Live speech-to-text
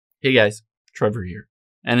Hey guys, Trevor here.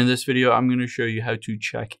 And in this video, I'm going to show you how to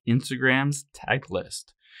check Instagram's tag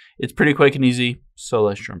list. It's pretty quick and easy, so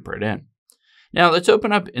let's jump right in. Now let's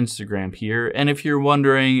open up Instagram here. And if you're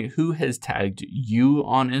wondering who has tagged you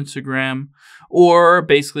on Instagram, or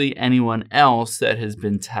basically anyone else that has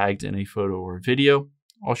been tagged in a photo or video,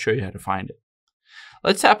 I'll show you how to find it.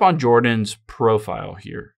 Let's tap on Jordan's profile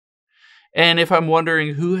here. And if I'm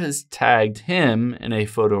wondering who has tagged him in a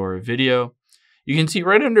photo or a video, you can see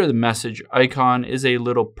right under the message icon is a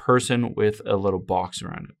little person with a little box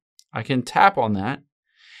around it. I can tap on that,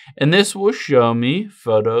 and this will show me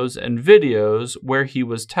photos and videos where he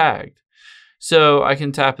was tagged. So I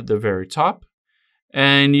can tap at the very top,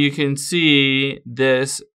 and you can see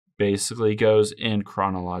this basically goes in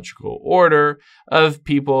chronological order of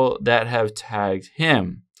people that have tagged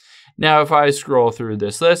him. Now, if I scroll through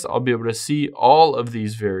this list, I'll be able to see all of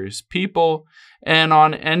these various people. And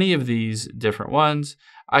on any of these different ones,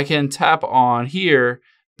 I can tap on here,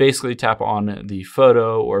 basically tap on the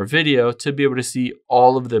photo or video to be able to see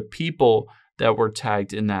all of the people that were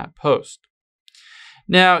tagged in that post.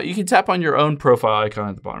 Now, you can tap on your own profile icon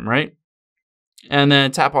at the bottom, right? And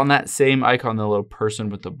then tap on that same icon, the little person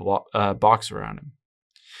with the box around him.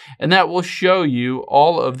 And that will show you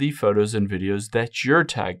all of the photos and videos that you're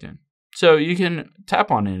tagged in. So you can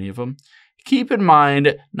tap on any of them. Keep in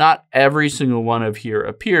mind, not every single one of here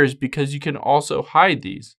appears because you can also hide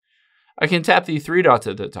these. I can tap the three dots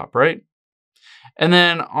at the top, right? And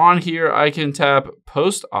then on here, I can tap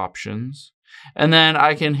post options. And then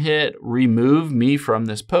I can hit remove me from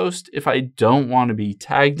this post if I don't want to be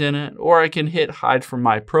tagged in it, or I can hit hide from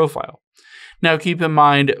my profile. Now, keep in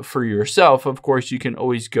mind for yourself, of course, you can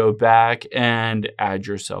always go back and add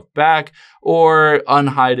yourself back or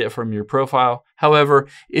unhide it from your profile. However,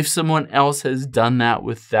 if someone else has done that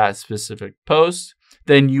with that specific post,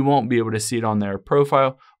 then you won't be able to see it on their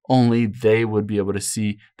profile. Only they would be able to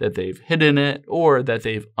see that they've hidden it or that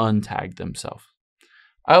they've untagged themselves.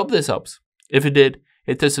 I hope this helps. If it did,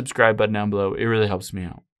 hit the subscribe button down below. It really helps me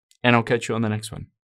out. And I'll catch you on the next one.